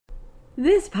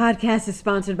This podcast is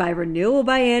sponsored by Renewal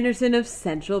by Andersen of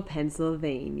Central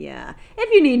Pennsylvania.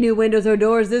 If you need new windows or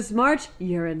doors this March,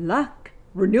 you're in luck.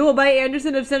 Renewal by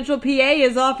Andersen of Central PA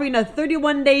is offering a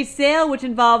 31-day sale which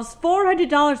involves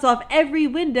 $400 off every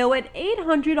window and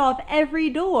 $800 off every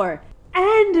door.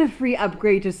 And a free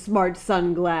upgrade to Smart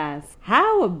Sunglass.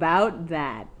 How about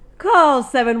that? Call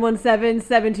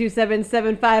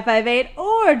 717-727-7558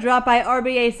 or drop by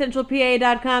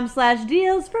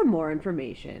rbacentralpa.com/deals for more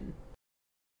information.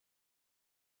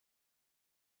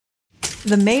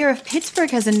 The mayor of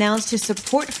Pittsburgh has announced his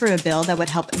support for a bill that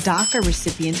would help DACA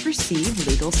recipients receive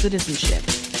legal citizenship.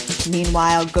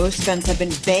 Meanwhile, ghost guns have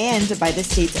been banned by the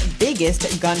state's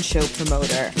biggest gun show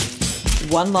promoter.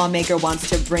 One lawmaker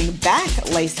wants to bring back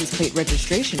license plate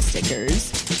registration stickers.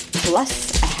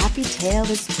 Plus, a happy tale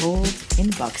is told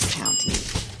in Bucks County.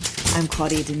 I'm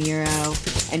Claudia De Niro,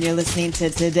 and you're listening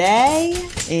to Today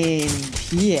in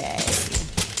PA.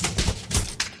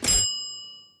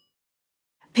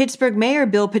 Pittsburgh Mayor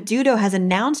Bill Peduto has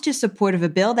announced his support of a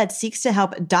bill that seeks to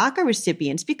help DACA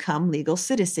recipients become legal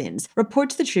citizens,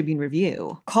 reports the Tribune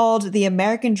Review. Called the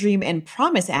American Dream and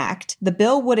Promise Act, the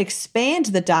bill would expand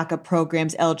the DACA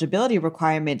program's eligibility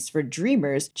requirements for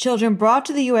Dreamers, children brought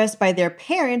to the U.S. by their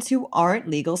parents who aren't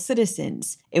legal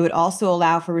citizens. It would also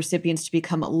allow for recipients to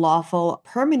become lawful,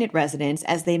 permanent residents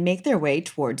as they make their way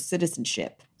towards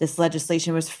citizenship. This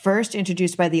legislation was first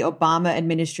introduced by the Obama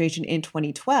administration in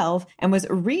 2012 and was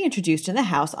reintroduced in the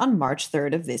House on March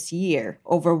 3rd of this year.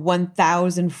 Over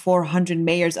 1,400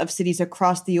 mayors of cities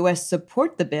across the U.S.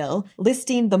 support the bill,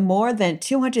 listing the more than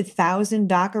 200,000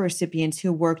 DACA recipients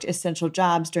who worked essential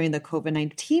jobs during the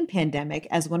COVID-19 pandemic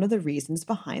as one of the reasons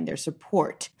behind their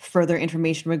support. Further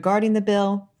information regarding the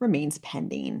bill remains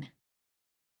pending.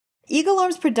 Eagle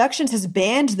Arms Productions has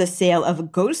banned the sale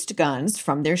of ghost guns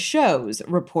from their shows,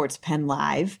 reports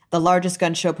PennLive. The largest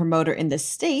gun show promoter in the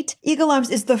state, Eagle Arms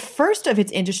is the first of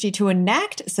its industry to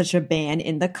enact such a ban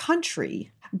in the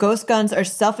country. Ghost guns are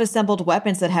self-assembled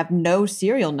weapons that have no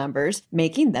serial numbers,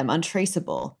 making them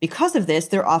untraceable. Because of this,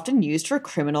 they're often used for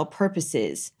criminal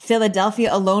purposes.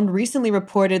 Philadelphia alone recently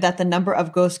reported that the number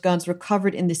of ghost guns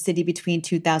recovered in the city between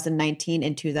 2019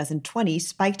 and 2020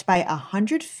 spiked by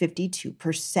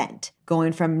 152%,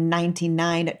 going from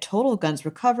 99 total guns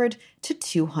recovered to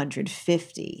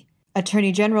 250.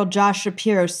 Attorney General Josh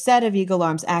Shapiro said of Eagle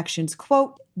Arms' actions,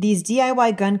 quote, "These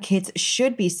DIY gun kits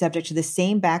should be subject to the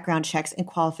same background checks and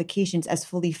qualifications as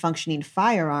fully functioning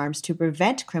firearms to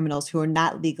prevent criminals who are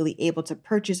not legally able to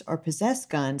purchase or possess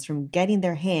guns from getting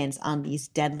their hands on these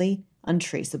deadly,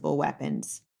 untraceable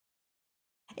weapons."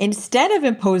 Instead of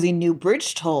imposing new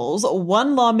bridge tolls,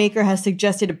 one lawmaker has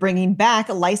suggested bringing back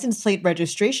license plate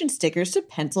registration stickers to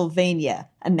Pennsylvania,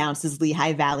 announces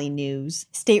Lehigh Valley News.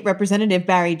 State Representative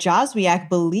Barry Joswiak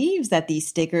believes that these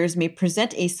stickers may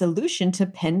present a solution to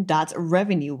PennDOT's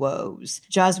revenue woes.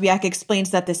 Joswiak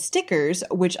explains that the stickers,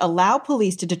 which allow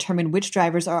police to determine which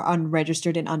drivers are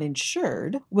unregistered and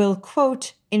uninsured, will,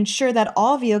 quote, ensure that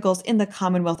all vehicles in the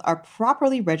Commonwealth are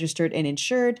properly registered and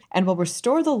insured, and will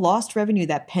restore the lost revenue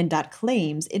that PennDOT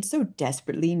claims it so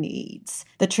desperately needs.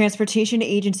 The transportation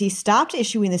agency stopped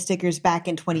issuing the stickers back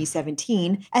in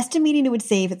 2017, estimating it would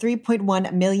save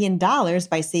 $3.1 million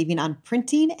by saving on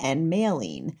printing and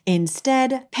mailing.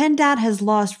 Instead, PennDOT has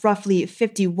lost roughly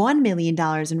 $51 million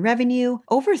in revenue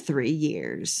over 3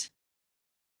 years.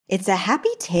 It's a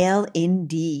happy tale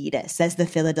indeed, says the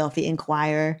Philadelphia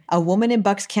Inquirer. A woman in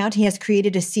Bucks County has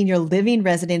created a senior living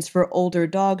residence for older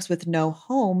dogs with no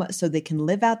home so they can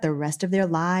live out the rest of their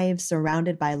lives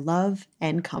surrounded by love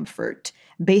and comfort.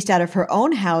 Based out of her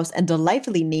own house and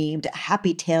delightfully named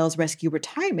Happy Tales Rescue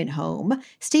Retirement Home,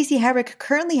 Stacey Herrick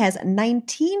currently has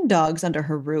 19 dogs under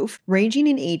her roof, ranging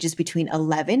in ages between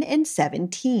 11 and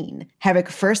 17. Herrick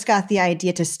first got the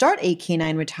idea to start a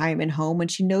canine retirement home when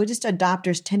she noticed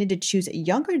adopters tended to choose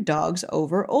younger dogs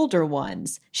over older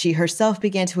ones. She herself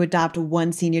began to adopt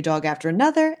one senior dog after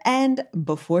another, and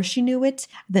before she knew it,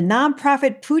 the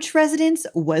nonprofit Pooch Residence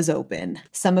was open.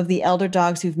 Some of the elder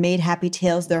dogs who've made Happy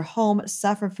Tales their home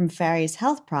suffer from various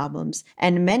health problems,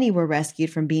 and many were rescued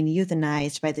from being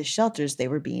euthanized by the shelters they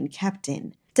were being kept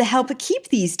in. To help keep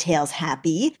these tales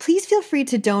happy, please feel free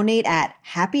to donate at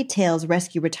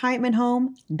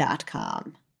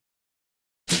happytalesrescueretirementhome.com.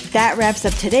 That wraps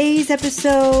up today's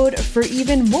episode. For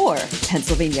even more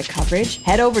Pennsylvania coverage,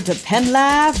 head over to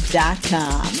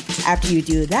PennLive.com. After you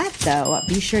do that, though,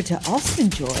 be sure to also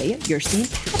enjoy your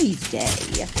St. Paddy's Day.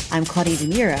 I'm Claudia De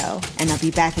Niro, and I'll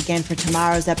be back again for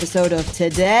tomorrow's episode of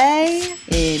Today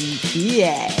in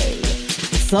PA.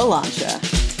 Solancha.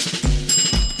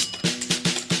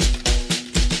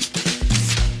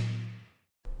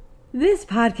 This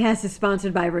podcast is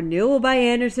sponsored by Renewal by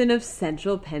Andersen of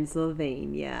Central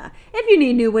Pennsylvania. If you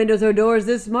need new windows or doors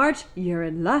this March, you're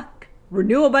in luck.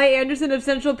 Renewal by Andersen of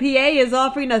Central PA is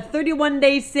offering a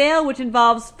 31-day sale which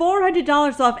involves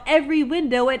 $400 off every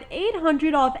window and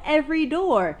 $800 off every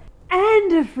door.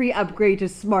 And a free upgrade to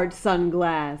Smart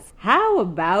Sunglass. How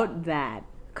about that?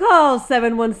 Call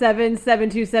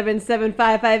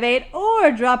 717-727-7558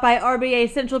 or drop by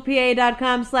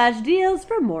rbacentralpa.com/deals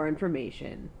for more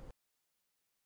information.